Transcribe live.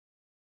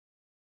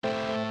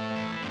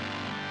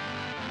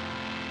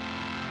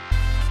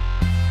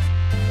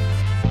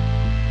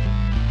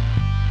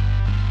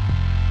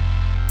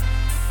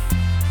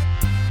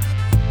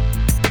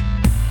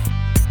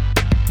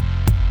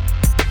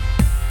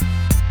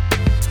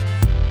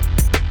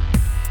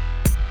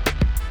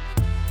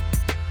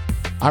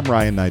I'm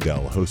Ryan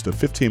Nidell, host of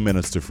 15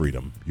 Minutes to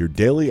Freedom, your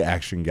daily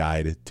action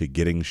guide to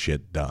getting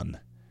shit done.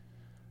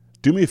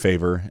 Do me a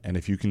favor, and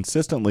if you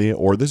consistently,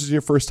 or this is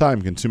your first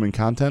time consuming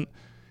content,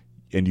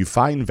 and you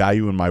find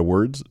value in my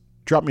words,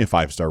 drop me a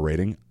 5-star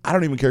rating. I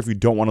don't even care if you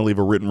don't want to leave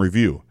a written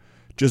review.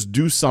 Just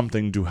do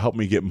something to help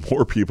me get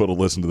more people to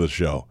listen to the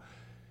show.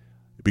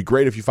 It'd be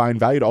great if you find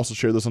value to also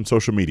share this on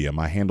social media.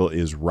 My handle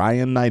is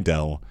Ryan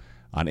Nidell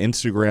on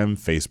Instagram,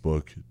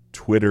 Facebook,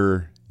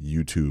 Twitter,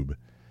 YouTube,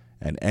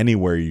 and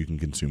anywhere you can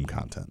consume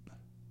content.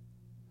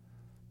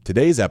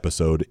 Today's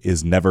episode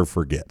is Never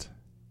Forget.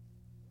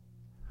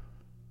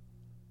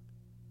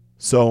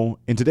 So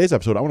in today's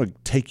episode, I want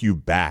to take you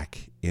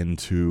back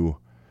into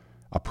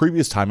a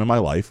previous time in my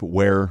life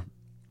where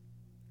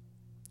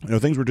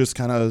things were just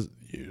kind of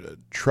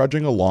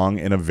trudging along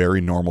in a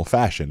very normal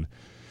fashion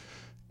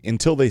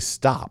until they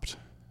stopped,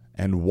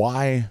 and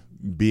why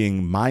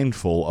being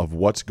mindful of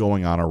what's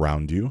going on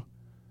around you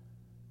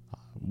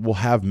will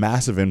have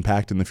massive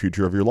impact in the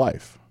future of your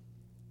life.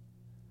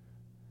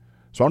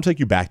 So I want to take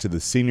you back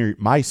to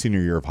my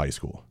senior year of high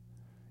school.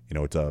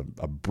 It's a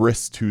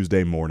brisk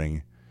Tuesday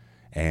morning,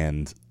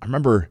 and I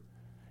remember,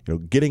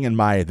 getting in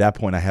at that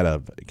point I had I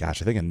think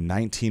a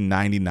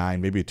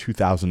 1999, maybe a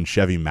 2000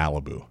 Chevy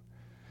Malibu.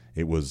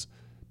 It was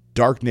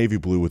dark navy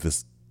blue with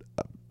this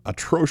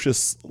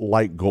atrocious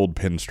light gold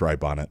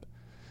pinstripe on it.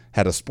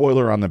 Had a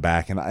spoiler on the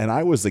back, and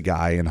I was the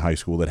guy in high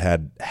school that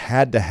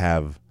had to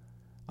have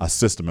a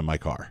system in my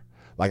car.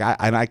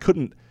 I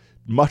couldn't,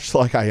 much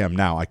like I am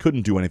now, I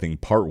couldn't do anything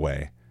part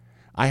way.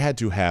 I had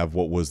to have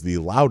what was the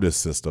loudest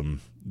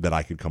system that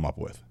I could come up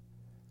with.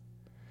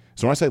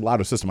 So when I say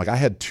loudest system, I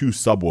had 2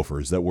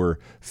 subwoofers that were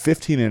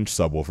 15-inch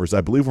subwoofers.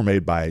 I believe were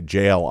made by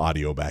JL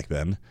Audio back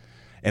then,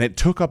 and it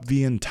took up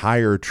the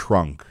entire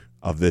trunk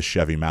of this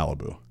Chevy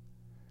Malibu,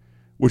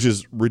 which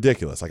is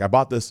ridiculous. I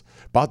bought these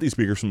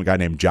speakers from a guy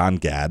named John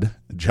Gadd.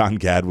 John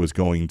Gadd was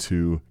going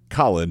to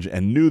college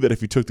and knew that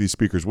if he took these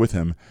speakers with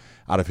him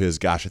out of his,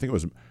 I think it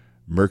was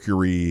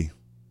Mercury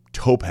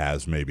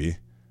Topaz maybe,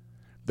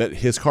 that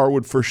his car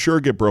would for sure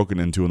get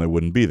broken into and they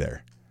wouldn't be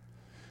there.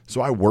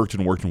 So I worked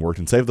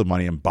and saved the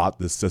money and bought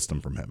this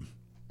system from him.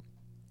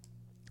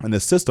 And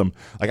this system,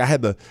 I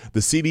had the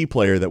CD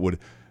player that would,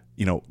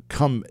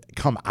 come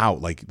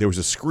out. There was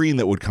a screen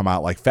that would come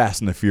out like Fast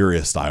and the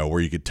Furious style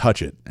where you could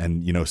touch it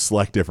and,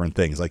 select different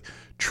things.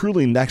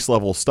 Truly next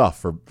level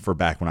stuff for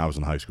back when I was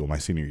in high school, my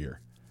senior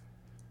year.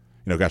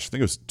 I think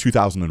it was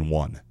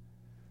 2001.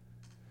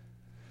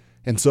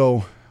 And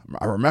so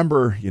I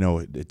remember,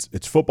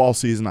 it's football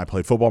season. I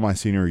played football my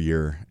senior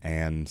year,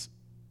 and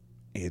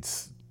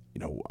it's,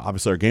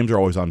 obviously our games are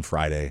always on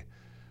Friday.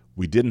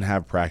 We didn't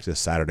have practice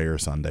Saturday or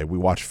Sunday. We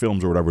watched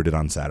films or whatever we did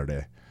on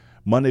Saturday.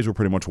 Mondays were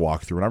pretty much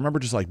walkthrough, and I remember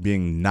just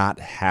being not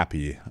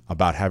happy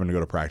about having to go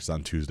to practice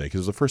on Tuesday because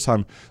it was the first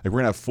time we're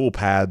gonna have full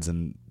pads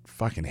and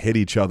fucking hit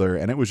each other,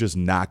 and it was just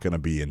not gonna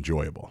be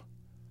enjoyable.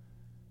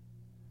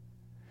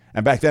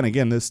 And back then,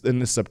 again, this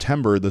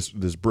September, this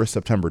brisk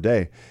September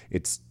day,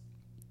 it's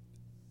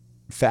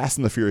Fast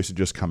and the Furious had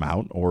just come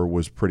out or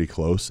was pretty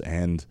close,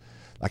 and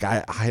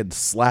I had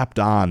slapped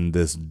on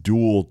this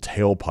dual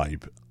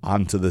tailpipe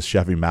onto this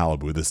Chevy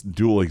Malibu, this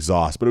dual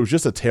exhaust, but it was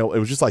just it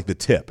was just the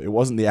tip. It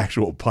wasn't the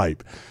actual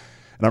pipe.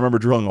 And I remember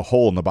drilling a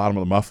hole in the bottom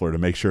of the muffler to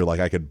make sure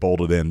I could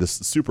bolt it in. This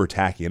super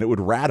tacky, and it would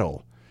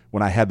rattle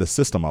when I had the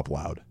system up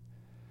loud.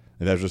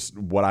 And that was just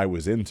what I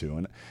was into.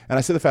 And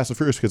I say the Fast and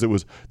Furious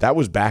because that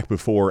was back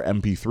before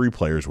MP3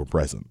 players were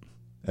present.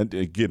 And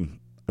again,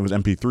 it was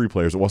MP3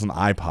 players. It wasn't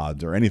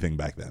iPods or anything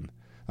back then.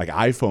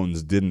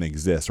 iPhones didn't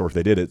exist, or if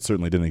they did, it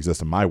certainly didn't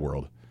exist in my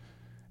world.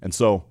 And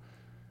so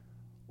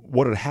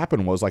what had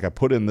happened was I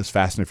put in this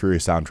Fast and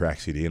Furious soundtrack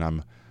CD, and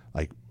I'm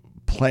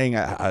playing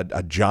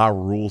a Ja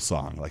Rule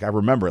song. I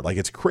remember it.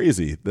 It's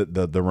crazy,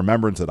 the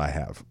remembrance that I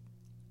have.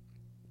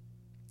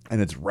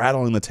 And it's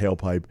rattling the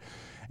tailpipe.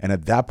 And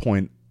at that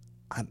point,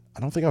 I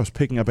don't think I was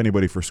picking up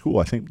anybody for school.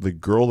 I think the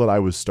girl that I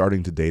was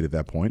starting to date at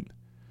that point,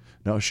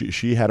 no,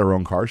 she had her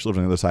own car. She lived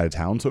on the other side of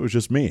town, so it was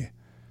just me.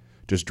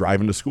 Just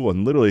driving to school.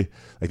 And literally,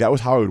 that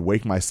was how I would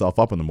wake myself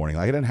up in the morning.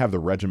 I didn't have the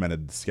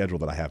regimented schedule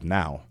that I have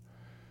now.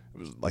 It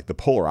was the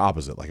polar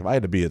opposite. If I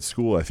had to be at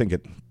school, I think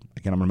I'm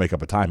going to make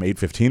up a time,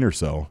 8:15 or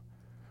so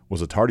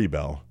was a tardy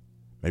bell.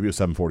 Maybe it was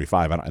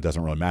 7:45. It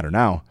doesn't really matter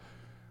now.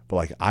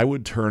 But I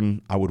would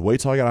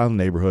wait till I got out of the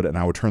neighborhood, and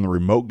I would turn the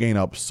remote gain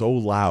up so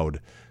loud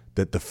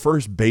that the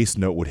first bass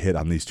note would hit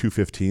on these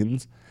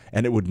 215s,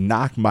 and it would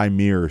knock my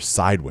mirror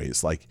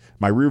sideways.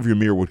 My rearview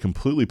mirror would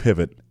completely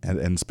pivot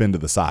and spin to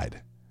the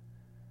side.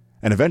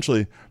 And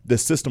eventually,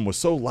 this system was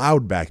so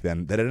loud back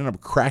then that it ended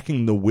up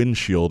cracking the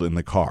windshield in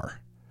the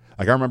car.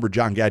 I remember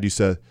John Gadd used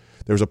to,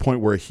 there was a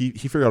point where he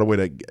figured out a way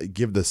to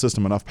give the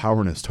system enough power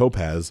in his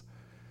Topaz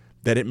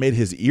that it made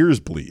his ears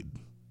bleed.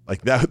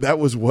 That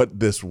was what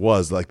this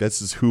was.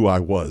 This is who I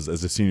was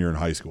as a senior in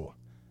high school.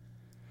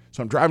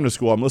 So I'm driving to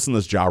school. I'm listening to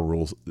this Ja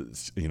Rule,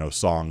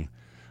 song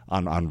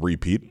on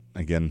repeat.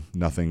 Again,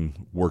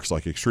 nothing works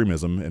like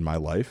extremism in my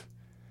life.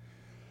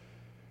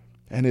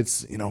 And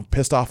it's,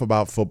 pissed off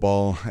about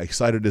football,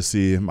 excited to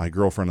see my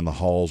girlfriend in the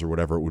halls or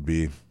whatever it would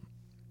be,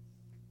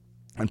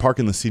 and park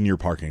in the senior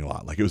parking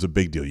lot. Like, it was a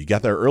big deal. You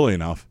got there early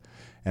enough,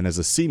 and as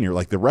a senior,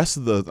 like the rest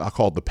of the, I'll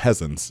call it the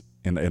peasants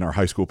in our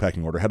high school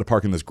pecking order, had to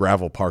park in this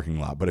gravel parking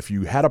lot. But if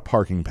you had a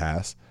parking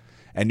pass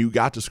and you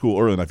got to school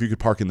early enough, you could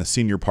park in the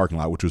senior parking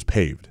lot, which was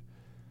paved.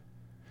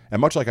 And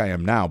much like I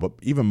am now, but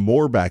even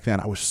more back then,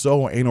 I was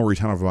so anal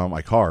retentive about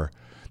my car.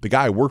 The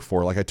guy I worked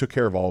for, like, I took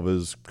care of all of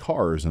his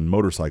cars and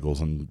motorcycles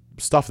and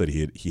stuff that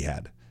he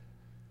had.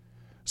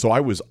 So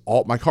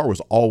my car was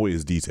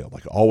always detailed,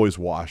 like always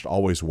washed,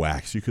 always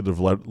waxed. You could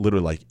have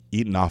literally like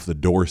eaten off the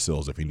door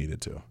sills if you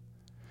needed to.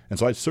 And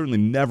so I certainly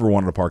never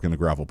wanted to park in the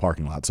gravel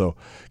parking lot. So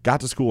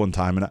got to school in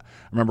time, and I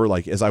remember,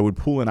 like, as I would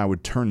pull in, I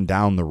would turn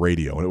down the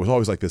radio, and it was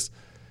always like this.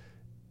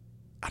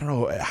 I don't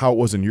know how it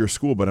was in your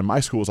school, but in my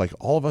school, it was like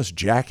all of us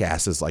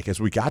jackasses, like, as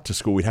we got to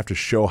school, we'd have to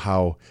show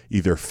how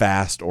either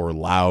fast or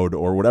loud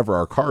or whatever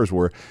our cars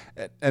were.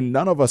 And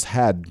none of us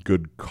had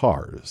good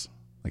cars.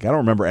 Like, I don't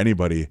remember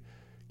anybody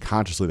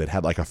consciously that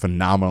had like a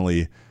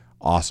phenomenally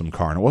awesome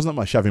car. And it wasn't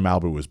that my Chevy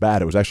Malibu was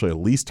bad. It was actually a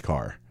leased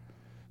car.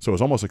 So it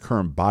was almost a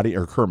current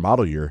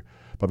model year.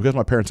 But because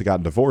my parents had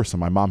gotten divorced and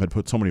my mom had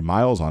put so many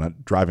miles on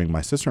it, driving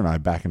my sister and I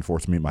back and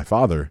forth to meet my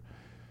father,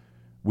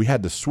 we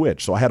had to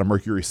switch. So I had a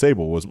Mercury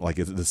Sable. It was like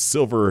the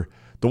silver,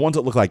 the ones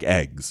that look like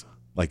eggs,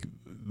 like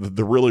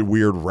the really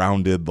weird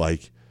rounded,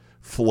 like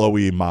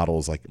flowy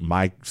models. Like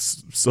my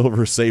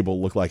silver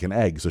Sable looked like an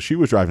egg. So she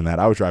was driving that.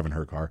 I was driving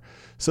her car.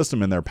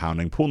 System in there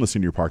pounding, pulling the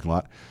senior parking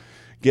lot,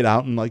 get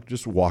out and like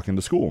just walk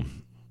into school.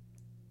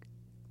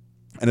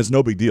 And it's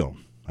no big deal.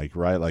 Like,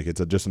 right? Like,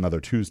 it's just another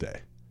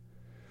Tuesday.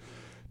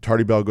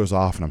 Tardy bell goes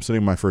off and I'm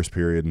sitting in my first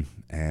period.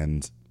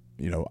 And,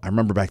 I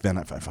remember back then,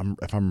 if I'm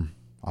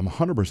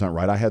 100%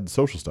 right, I had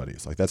social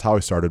studies. Like, that's how I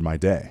started my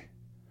day.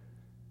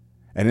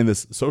 And in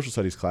this social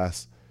studies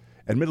class,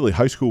 admittedly,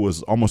 high school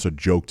was almost a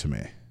joke to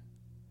me.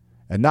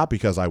 And not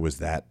because I was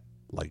that,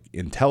 like,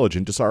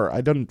 intelligent, just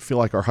I didn't feel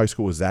like our high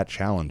school was that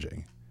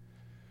challenging.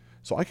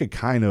 So I could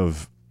kind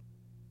of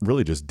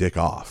really just dick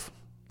off.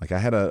 Like, I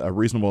had a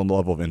reasonable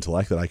level of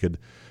intellect that I could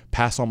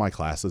pass all my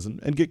classes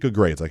and get good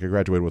grades. Like, I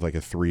graduated with like a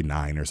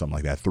 3.9 or something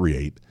like that,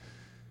 3.8.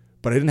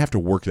 But I didn't have to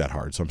work that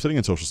hard. So I'm sitting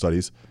in social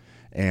studies,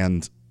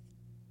 and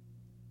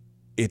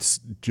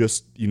it's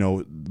just,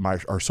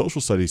 our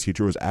social studies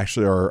teacher was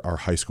actually our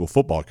high school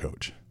football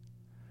coach.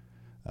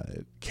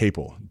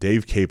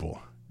 Dave Capel,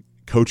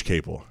 Coach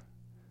Capel,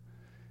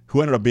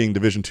 who ended up being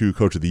Division II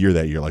Coach of the Year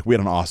that year. Like, we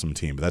had an awesome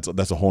team, but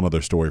that's a whole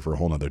nother story for a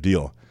whole nother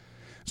deal.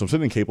 So I'm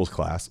sitting in Capel's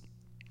class,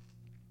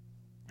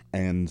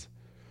 and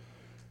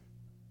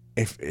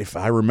if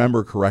I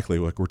remember correctly,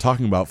 like, we're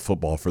talking about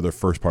football for the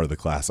first part of the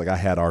class. Like, I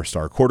had our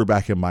star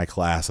quarterback in my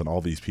class and all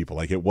these people.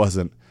 Like, it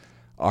wasn't,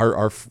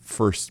 our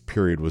first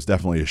period was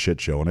definitely a shit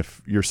show. And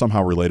if you're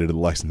somehow related to the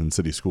Lexington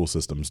City school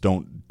systems,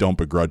 don't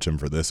begrudge him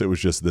for this. It was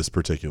just this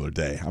particular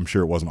day. I'm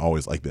sure it wasn't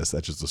always like this.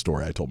 That's just a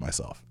story I told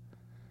myself.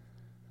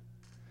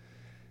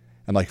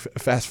 And like,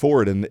 fast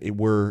forward, and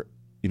we're,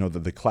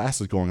 the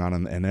class is going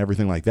on and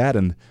everything like that.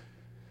 And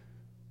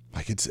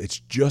like, it's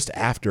just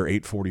after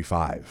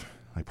 8:45,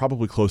 like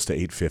probably close to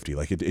 8:50.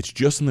 Like, it's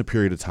just in the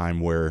period of time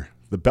where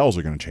the bells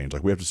are going to change.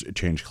 Like, we have to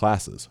change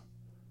classes.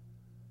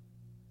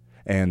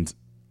 And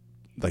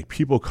like,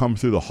 people come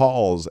through the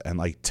halls and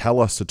like tell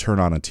us to turn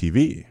on a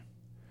TV.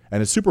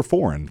 And it's super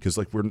foreign because,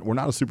 like, we're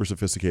not a super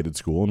sophisticated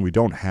school, and we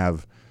don't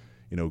have,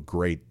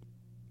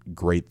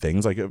 great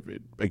things. Like,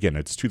 again,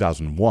 it's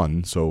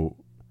 2001, so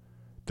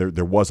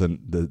there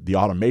wasn't the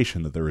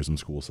automation that there is in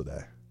schools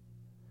today.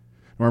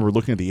 I remember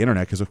looking at the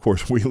internet, because of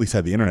course we at least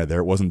had the internet there.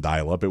 It wasn't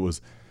dial-up. It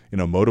was,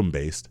 modem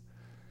based,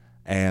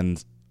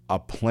 and a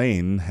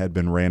plane had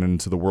been ran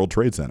into the World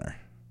Trade Center.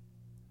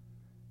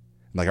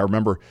 Like, I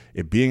remember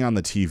it being on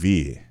the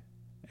TV,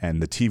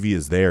 and the TV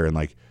is there, and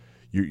like,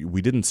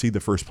 we didn't see the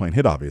first plane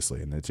hit,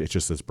 obviously, and it's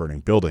just this burning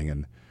building,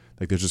 and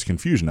like, there's just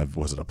confusion of,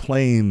 was it a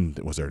plane?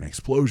 Was there an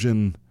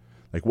explosion?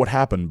 Like, what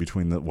happened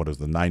between the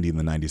 90 and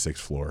the 96th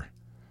floor?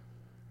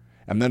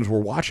 And then as we're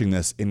watching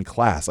this in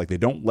class, like, they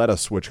don't let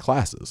us switch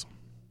classes.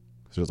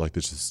 So it's like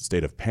this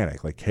state of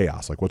panic, like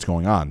chaos, like, what's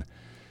going on?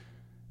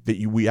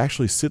 We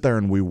actually sit there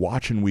and we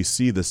watch and we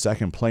see the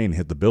second plane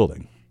hit the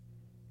building.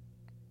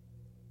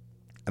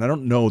 And I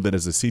don't know that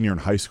as a senior in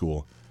high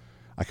school,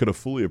 I could have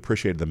fully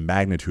appreciated the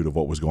magnitude of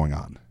what was going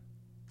on.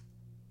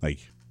 Like,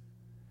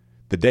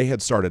 the day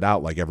had started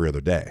out like every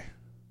other day.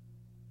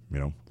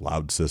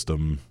 Loud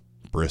system,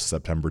 brisk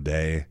September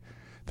day,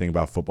 thinking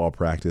about football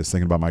practice,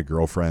 thinking about my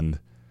girlfriend,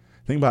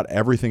 thinking about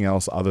everything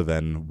else other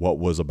than what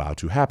was about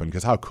to happen.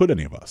 Because how could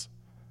any of us?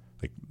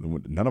 Like,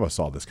 none of us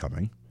saw this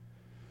coming.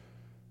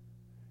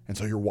 And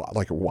so you're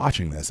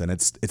watching this, and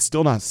it's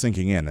still not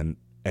sinking in. And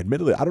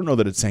admittedly, I don't know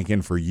that it sank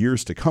in for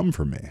years to come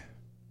for me.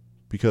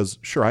 Because,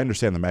 sure, I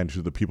understand the magnitude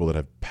of the people that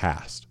have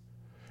passed.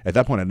 At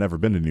that point, I'd never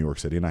been to New York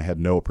City, and I had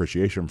no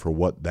appreciation for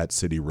what that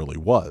city really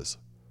was.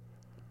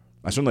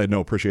 I certainly had no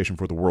appreciation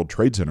for what the World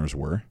Trade Centers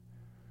were,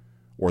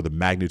 or the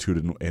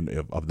magnitude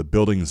of the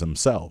buildings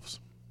themselves.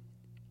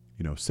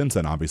 Since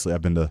then, obviously,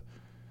 I've been to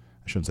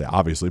I shouldn't say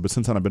obviously, but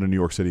since then I've been in New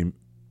York City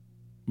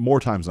more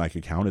times than I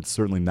could count. It's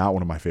certainly not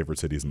one of my favorite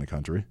cities in the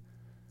country.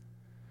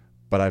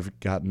 But I've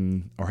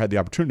gotten or had the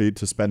opportunity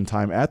to spend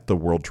time at the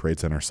World Trade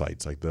Center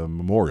sites, like the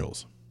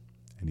memorials,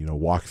 and,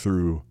 walk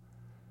through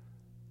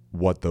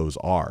what those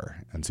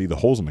are and see the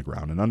holes in the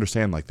ground and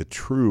understand like the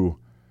true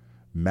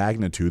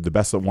magnitude, the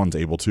best that one's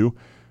able to,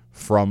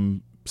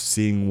 from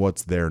seeing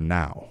what's there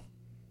now.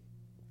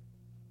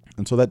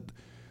 And so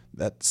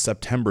that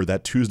September,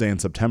 that Tuesday in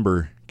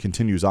September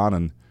continues on,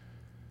 and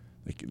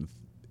like,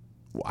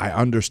 I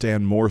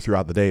understand more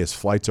throughout the day as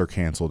flights are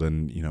canceled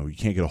and, you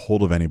can't get a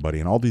hold of anybody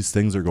and all these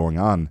things are going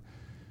on,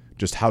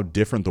 just how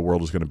different the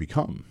world is going to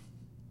become.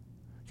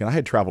 Again, I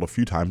had traveled a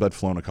few times. I'd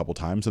flown a couple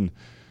times. And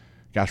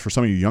gosh, for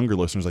some of you younger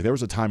listeners, like there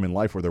was a time in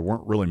life where there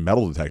weren't really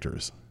metal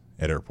detectors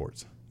at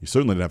airports. You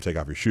certainly didn't have to take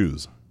off your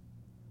shoes.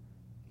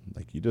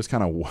 Like you just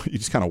kind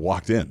of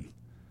walked in.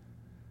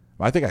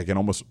 I think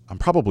I'm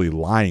probably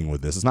lying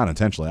with this. It's not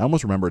intentionally. I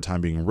almost remember a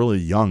time being really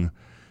young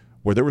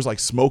where there was like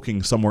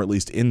smoking somewhere, at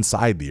least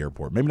inside the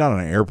airport. Maybe not on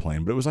an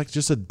airplane, but it was like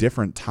just a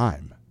different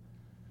time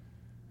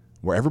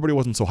where everybody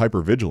wasn't so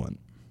hyper vigilant.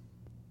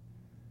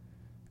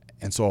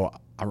 And so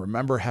I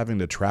remember having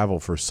to travel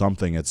for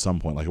something at some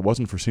point. Like it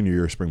wasn't for senior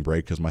year spring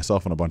break because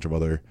myself and a bunch of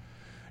other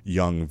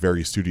young,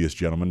 very studious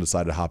gentlemen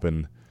decided to hop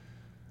in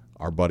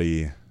our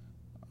buddy's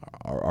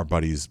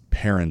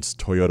parents'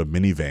 Toyota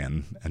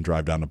minivan and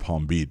drive down to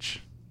Palm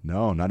Beach.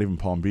 No, not even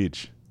Palm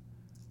Beach.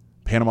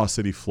 Panama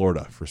City,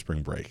 Florida for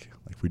spring break.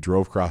 Like we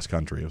drove cross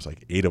country. It was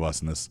like 8 of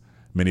us in this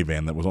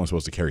minivan that was only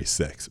supposed to carry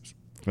 6. It was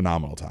a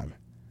phenomenal time.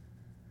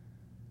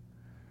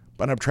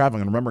 But I ended up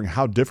traveling and remembering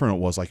how different it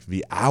was, like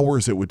the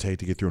hours it would take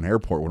to get through an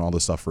airport when all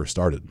this stuff first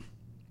started.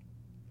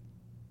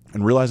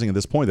 And realizing at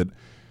this point that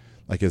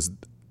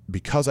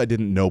because I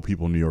didn't know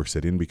people in New York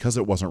City and because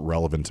it wasn't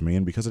relevant to me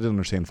and because I didn't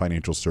understand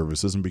financial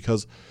services and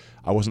because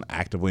I wasn't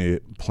actively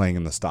playing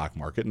in the stock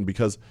market and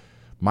because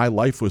my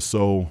life was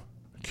so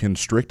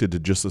constricted to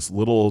just this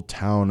little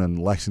town in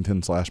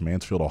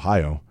Lexington/Mansfield,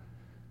 Ohio,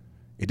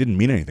 it didn't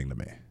mean anything to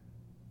me.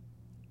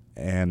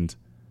 And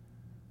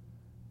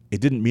it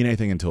didn't mean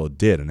anything until it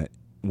did. And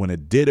when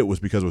it did, it was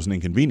because it was an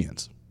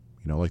inconvenience.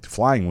 Like the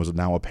flying was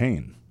now a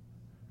pain.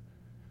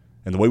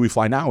 And the way we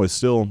fly now is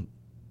still,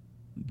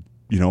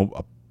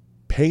 a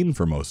pain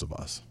for most of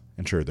us.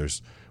 And sure,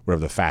 there's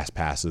whatever the fast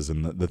passes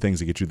and the things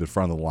that get you to the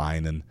front of the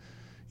line and,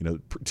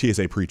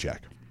 TSA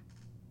pre-check.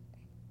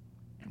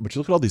 But you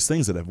look at all these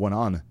things that have went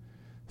on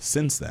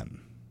since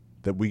then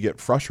that we get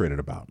frustrated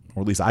about,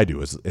 or at least I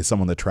do as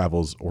someone that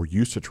travels or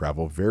used to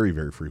travel very,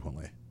 very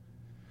frequently.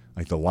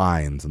 Like the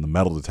lines and the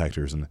metal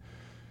detectors, and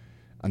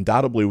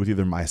undoubtedly with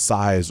either my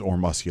size or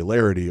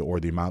muscularity or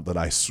the amount that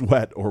I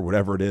sweat or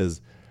whatever it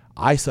is,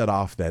 I set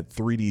off that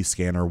 3D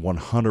scanner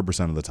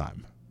 100% of the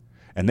time.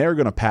 And they're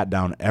going to pat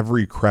down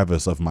every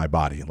crevice of my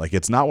body. Like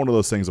it's not one of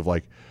those things of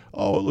like,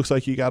 oh, it looks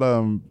like you got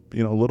a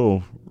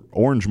little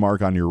orange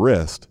mark on your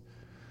wrist.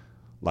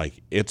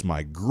 Like it's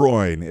my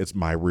groin, it's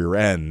my rear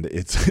end,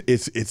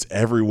 it's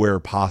everywhere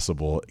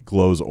possible. It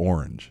glows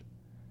orange.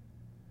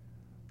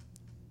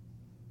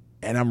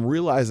 And I'm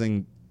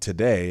realizing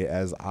today,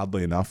 as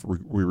oddly enough,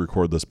 we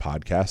record this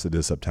podcast, it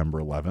is September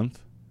 11th.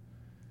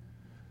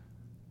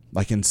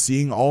 Like in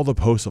seeing all the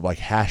posts of like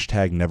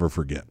hashtag never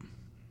forget.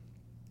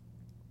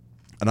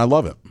 And I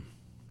love it.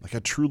 Like I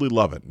truly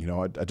love it.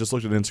 I just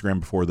looked at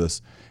Instagram before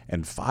this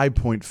and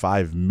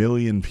 5.5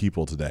 million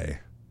people today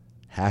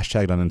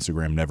hashtagged on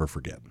Instagram never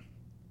forget.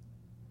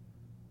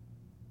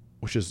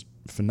 Which is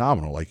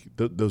phenomenal. Like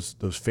those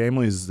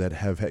families that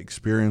have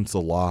experienced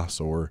the loss,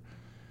 or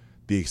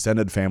the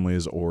extended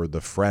families, or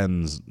the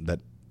friends that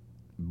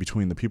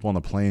between the people on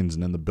the planes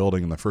and in the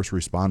building and the first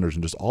responders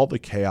and just all the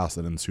chaos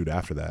that ensued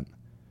after that.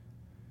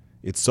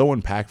 It's so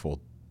impactful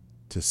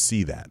to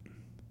see that.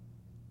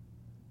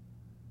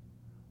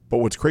 But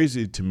what's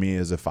crazy to me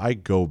is if I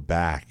go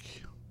back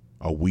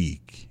a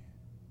week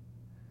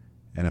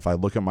and if I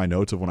look at my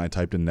notes of when I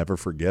typed in never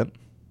forget,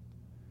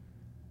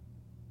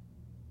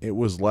 it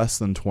was less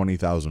than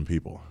 20,000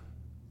 people.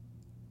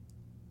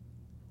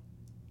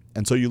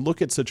 And so you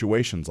look at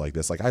situations like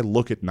this, like I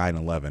look at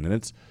 9/11 and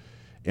it's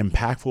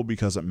impactful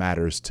because it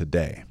matters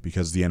today,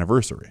 because the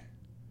anniversary.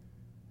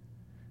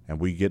 And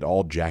we get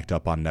all jacked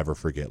up on never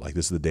forget. Like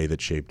this is the day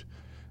that shaped,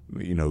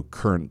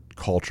 current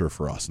culture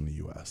for us in the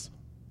U.S.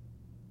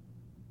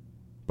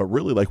 But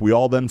really, like we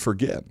all then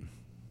forget.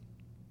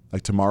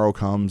 Like tomorrow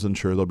comes and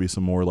sure there'll be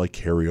some more like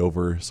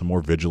carryover, some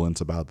more vigilance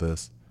about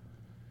this.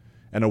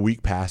 And a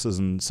week passes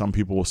and some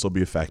people will still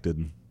be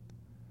affected.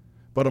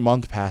 But a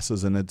month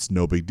passes and it's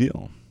no big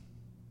deal.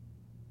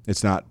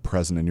 It's not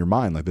present in your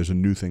mind. Like there's a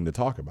new thing to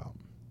talk about.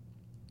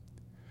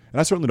 And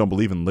I certainly don't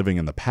believe in living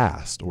in the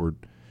past or,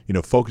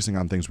 focusing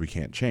on things we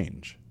can't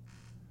change.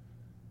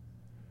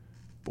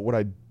 But what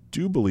I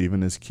do believe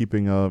in is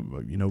keeping a,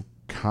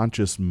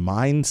 conscious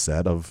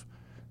mindset of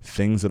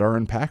things that are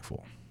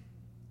impactful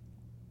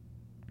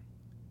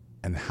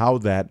and how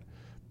that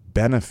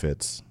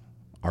benefits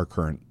our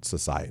current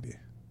society.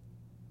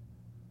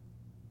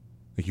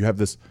 Like, you have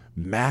this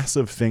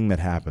massive thing that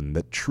happened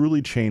that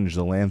truly changed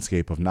the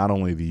landscape of not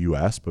only the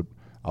U.S., but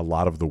a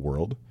lot of the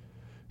world.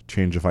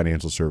 Changed the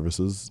financial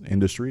services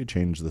industry,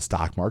 changed the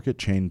stock market,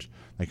 changed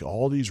like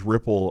all these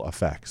ripple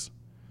effects.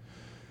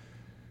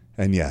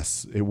 And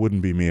yes, it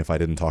wouldn't be me if I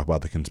didn't talk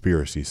about the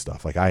conspiracy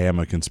stuff. Like, I am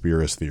a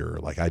conspiracy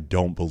theorist. Like, I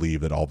don't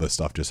believe that all this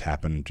stuff just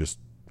happened, just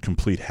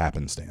complete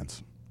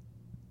happenstance.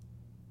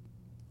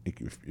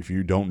 If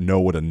you don't know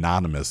what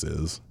Anonymous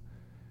is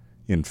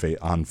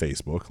on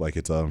Facebook, like,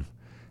 it's a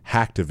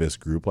hacktivist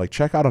group, like,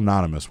 check out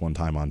Anonymous one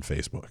time on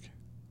Facebook.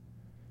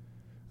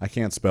 I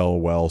can't spell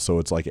well, so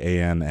it's like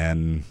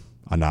ANN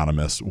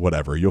Anonymous,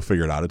 whatever. You'll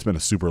figure it out. It's been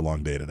a super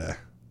long day today.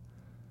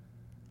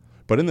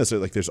 But in this,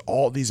 like, there's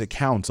all these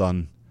accounts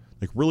on,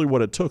 like, really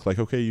what it took. Like,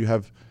 okay, you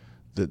have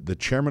the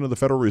chairman of the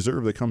Federal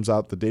Reserve that comes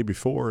out the day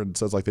before and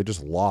says, like, they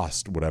just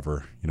lost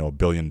whatever, $1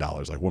 billion,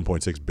 like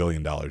 $1.6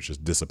 billion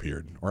just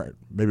disappeared. Or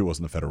maybe it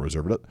wasn't the Federal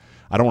Reserve. But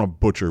I don't want to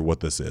butcher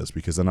what this is,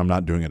 because then I'm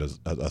not doing it as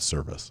a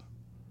service.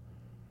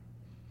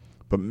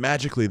 But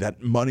magically,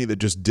 that money that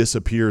just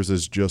disappears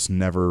is just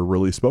never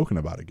really spoken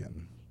about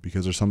again,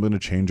 because there's something to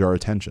change our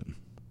attention.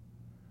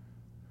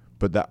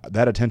 But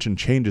that attention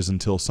changes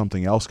until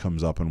something else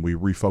comes up and we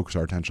refocus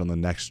our attention on the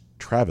next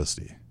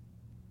travesty.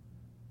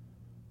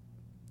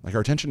 Like,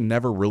 our attention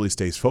never really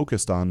stays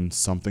focused on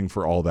something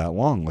for all that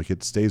long. Like,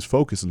 it stays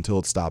focused until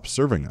it stops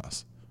serving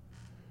us.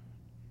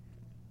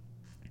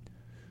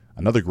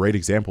 Another great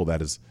example of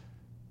that is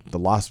the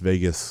Las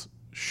Vegas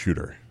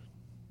shooter.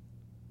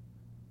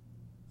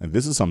 And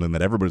this is something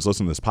that everybody's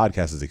listening to this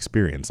podcast has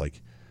experienced.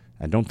 Like,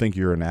 I don't think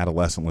you're an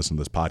adolescent listening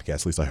to this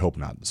podcast. At least I hope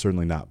not. It's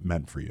certainly not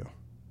meant for you.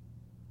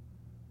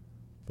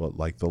 But,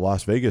 like, the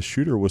Las Vegas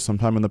shooter was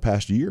sometime in the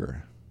past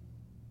year.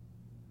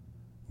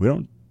 We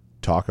don't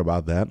talk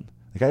about that.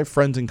 Like, I have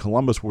friends in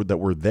Columbus that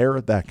were there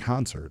at that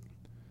concert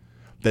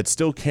that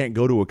still can't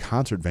go to a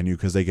concert venue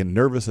because they get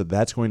nervous that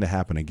that's going to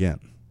happen again.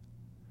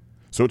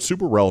 So it's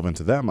super relevant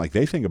to them. Like,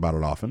 they think about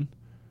it often.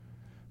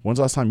 When's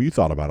the last time you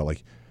thought about it?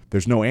 Like,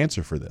 there's no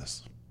answer for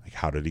this. Like,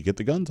 how did he get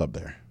the guns up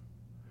there?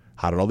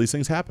 How did all these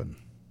things happen?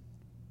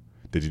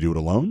 Did he do it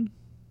alone?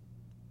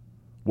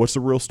 What's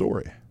the real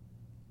story?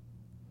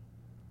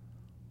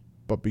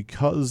 But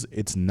because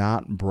it's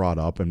not brought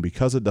up, and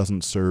because it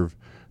doesn't serve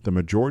the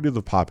majority of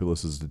the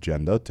populace's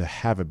agenda to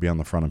have it be on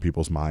the front of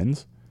people's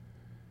minds,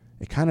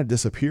 it kind of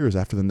disappears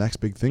after the next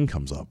big thing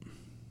comes up.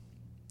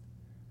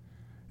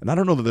 And I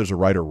don't know that there's a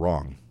right or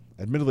wrong.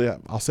 Admittedly,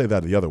 I'll say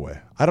that the other way.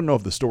 I don't know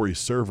if the stories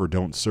serve or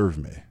don't serve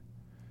me.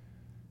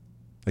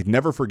 Like,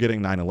 never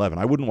forgetting 9/11.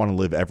 I wouldn't want to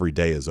live every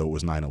day as though it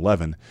was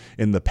 9/11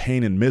 in the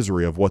pain and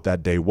misery of what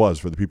that day was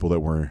for the people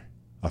that were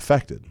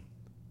affected.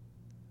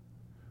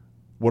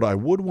 What I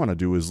would want to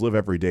do is live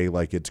every day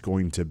like it's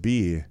going to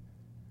be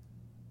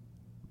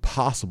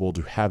possible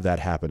to have that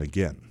happen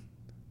again.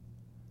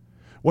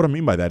 What I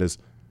mean by that is,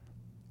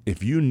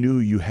 if you knew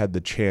you had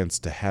the chance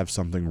to have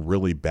something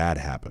really bad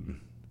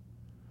happen,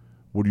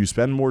 would you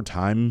spend more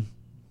time,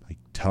 like,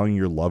 telling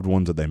your loved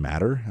ones that they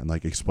matter and,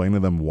 like, explaining to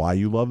them why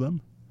you love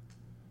them?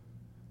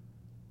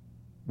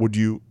 Would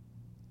you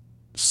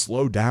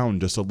slow down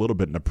just a little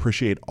bit and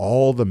appreciate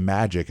all the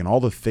magic and all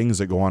the things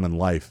that go on in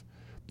life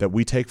that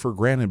we take for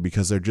granted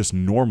because they're just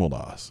normal to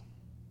us?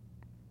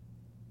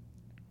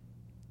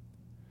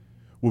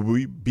 Would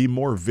we be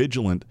more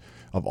vigilant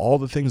of all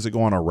the things that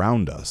go on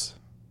around us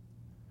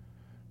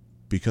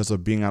because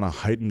of being on a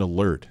heightened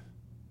alert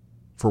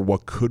for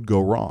what could go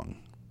wrong?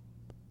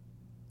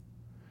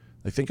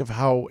 I think of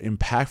how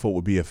impactful it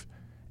would be if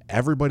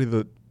everybody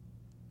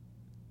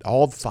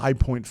all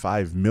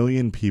 5.5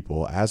 million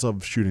people as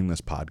of shooting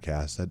this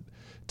podcast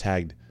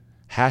had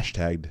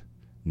hashtagged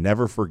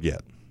never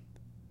forget.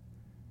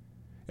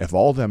 If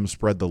all of them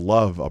spread the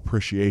love,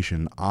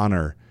 appreciation,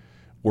 honor,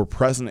 were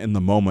present in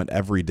the moment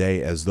every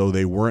day as though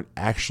they weren't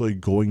actually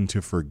going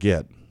to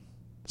forget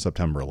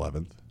September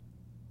 11th,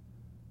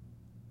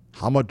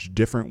 how much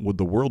different would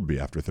the world be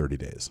after 30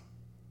 days?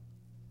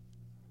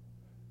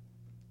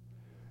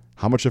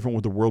 How much different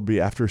would the world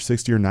be after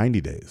 60 or 90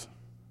 days?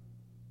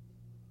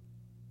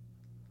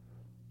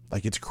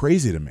 Like, it's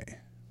crazy to me.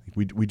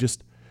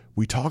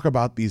 We talk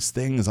about these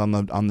things on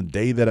the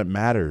day that it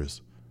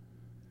matters.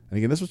 And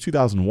again, this was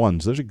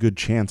 2001, so there's a good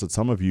chance that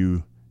some of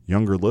you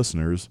younger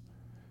listeners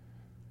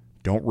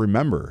don't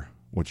remember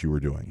what you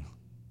were doing.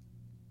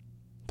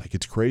 Like,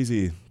 it's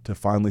crazy to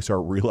finally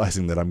start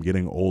realizing that I'm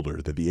getting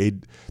older, that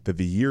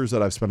the years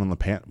that I've spent on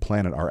the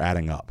planet are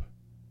adding up.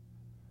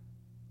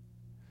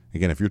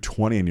 Again, if you're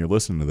 20 and you're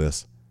listening to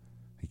this,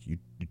 you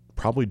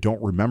probably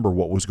don't remember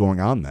what was going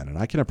on then. And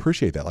I can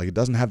appreciate that. Like, it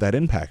doesn't have that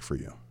impact for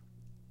you.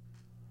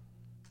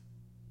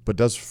 But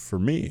does for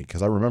me,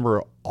 because I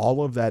remember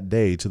all of that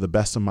day to the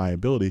best of my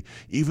ability,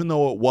 even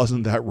though it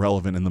wasn't that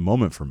relevant in the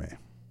moment for me.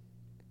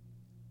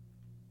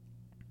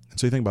 And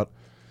so you think about,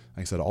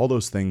 like I said, all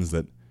those things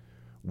that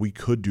we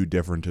could do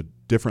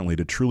differently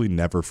to truly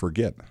never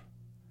forget,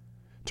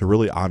 to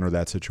really honor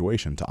that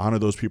situation, to honor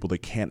those people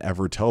that can't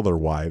ever tell their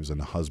wives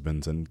and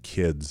husbands and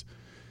kids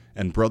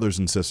and brothers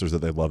and sisters that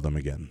they love them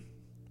again.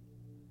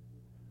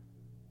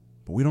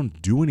 But we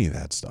don't do any of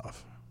that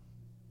stuff.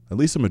 At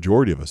least the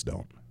majority of us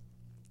don't.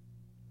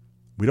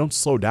 We don't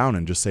slow down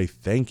and just say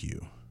thank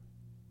you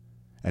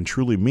and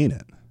truly mean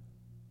it.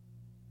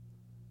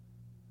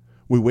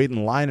 We wait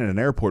in line at an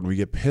airport and we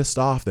get pissed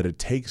off that it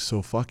takes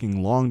so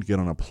fucking long to get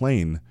on a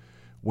plane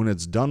when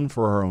it's done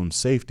for our own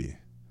safety.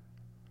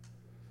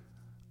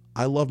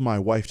 I love my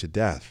wife to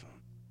death.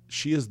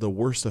 She is the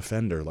worst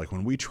offender. Like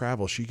when we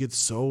travel, she gets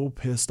so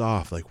pissed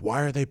off. Like,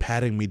 why are they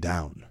patting me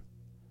down?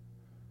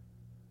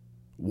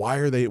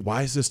 Why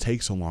does this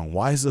take so long?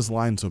 Why is this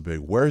line so big?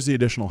 Where's the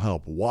additional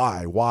help?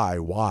 Why?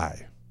 Well,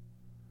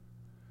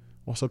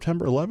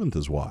 September 11th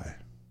is why.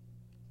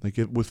 Like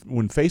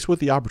when faced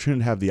with the opportunity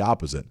to have the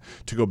opposite,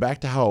 to go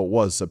back to how it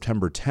was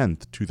September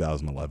 10th,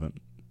 2001,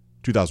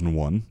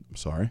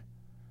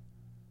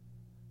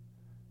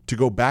 to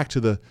go back to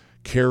the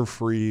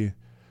carefree,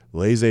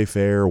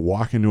 laissez-faire,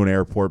 walk into an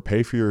airport,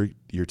 pay for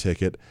your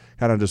ticket,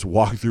 kind of just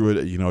walk through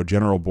it,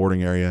 general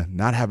boarding area,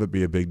 not have it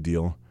be a big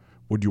deal.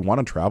 Would you want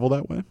to travel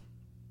that way?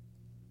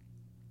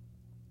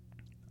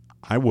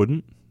 I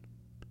wouldn't.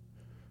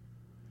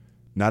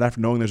 Not after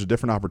knowing there's a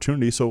different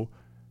opportunity, so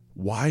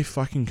why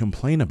fucking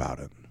complain about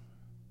it?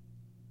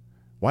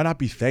 Why not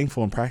be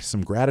thankful and practice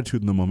some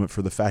gratitude in the moment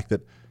for the fact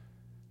that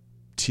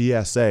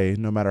TSA,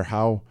 no matter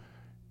how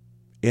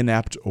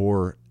inept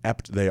or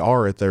apt they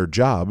are at their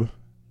job,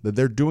 that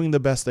they're doing the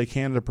best they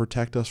can to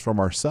protect us from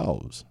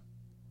ourselves.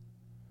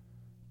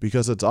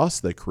 Because it's us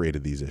that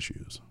created these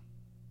issues.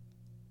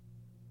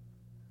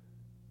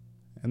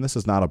 And this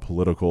is not a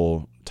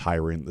political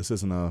tyrant. This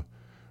isn't a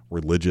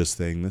religious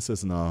thing. This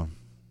isn't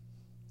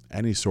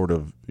any sort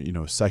of,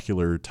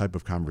 secular type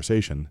of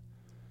conversation.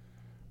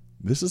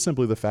 This is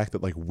simply the fact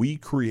that we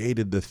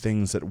created the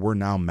things that we're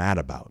now mad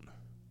about.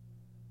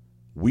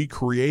 We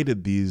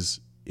created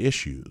these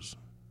issues.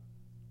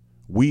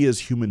 We as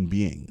human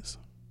beings.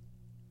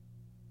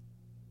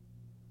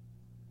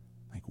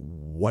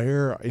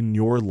 Where in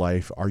your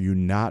life are you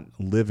not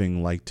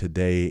living like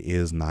today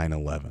is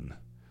 9/11?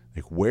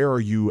 Where are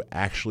you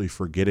actually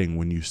forgetting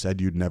when you said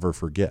you'd never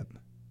forget?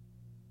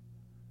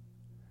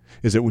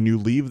 Is it when you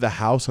leave the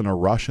house in a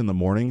rush in the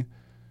morning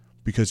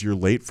because you're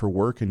late for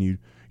work and you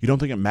don't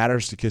think it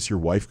matters to kiss your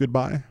wife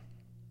goodbye?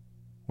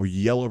 Or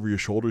you yell over your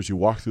shoulders, you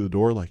walk through the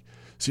door like,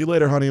 see you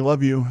later, honey,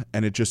 love you,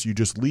 and you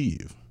just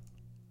leave.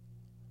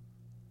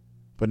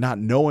 But not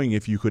knowing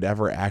if you could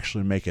ever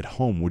actually make it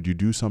home, would you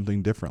do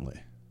something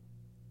differently?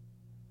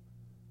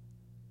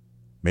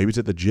 Maybe it's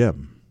at the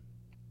gym.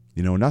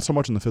 Not so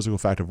much in the physical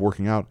fact of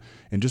working out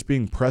and just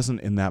being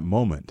present in that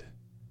moment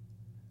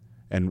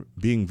and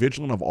being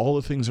vigilant of all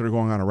the things that are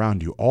going on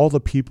around you, all the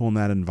people in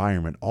that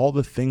environment, all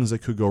the things that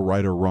could go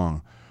right or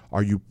wrong.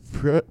 Are you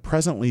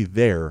presently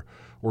there,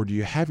 or do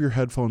you have your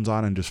headphones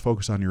on and just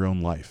focus on your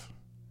own life?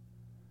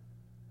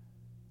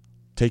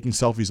 Taking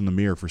selfies in the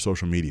mirror for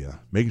social media,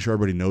 making sure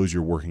everybody knows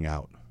you're working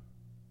out.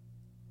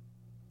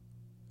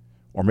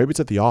 Or maybe it's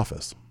at the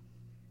office.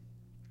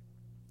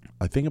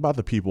 I think about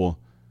the people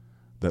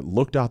that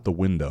looked out the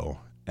window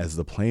as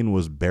the plane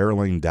was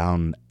barreling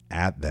down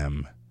at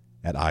them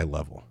at eye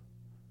level.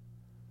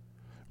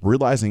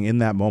 Realizing in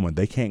that moment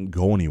they can't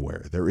go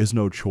anywhere. There is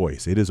no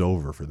choice. It is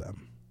over for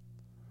them.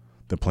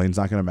 The plane's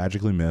not going to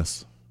magically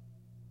miss.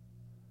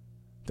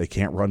 They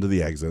can't run to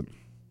the exit.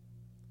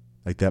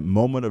 That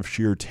moment of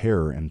sheer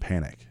terror and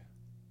panic.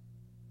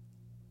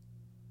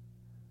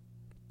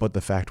 But the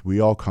fact we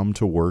all come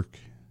to work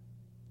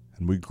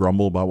and we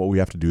grumble about what we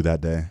have to do that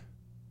day,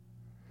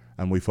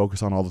 and we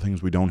focus on all the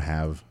things we don't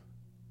have,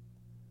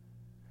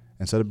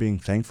 instead of being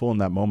thankful in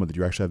that moment that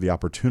you actually have the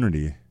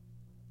opportunity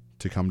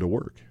to come to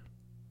work,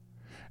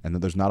 and that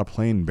there's not a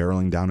plane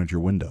barreling down at your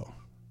window.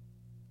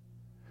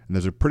 And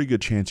there's a pretty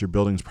good chance your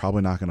building's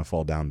probably not going to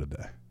fall down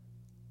today.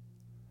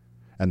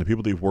 And the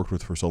people that you've worked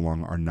with for so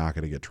long are not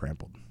going to get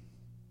trampled.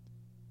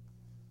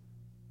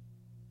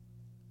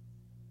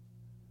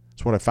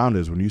 So what I found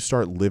is when you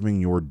start living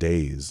your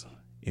days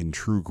in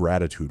true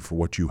gratitude for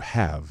what you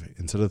have,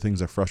 instead of things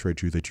that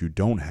frustrate you that you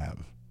don't have,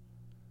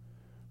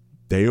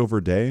 day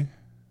over day,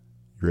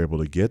 you're able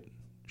to get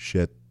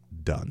shit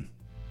done.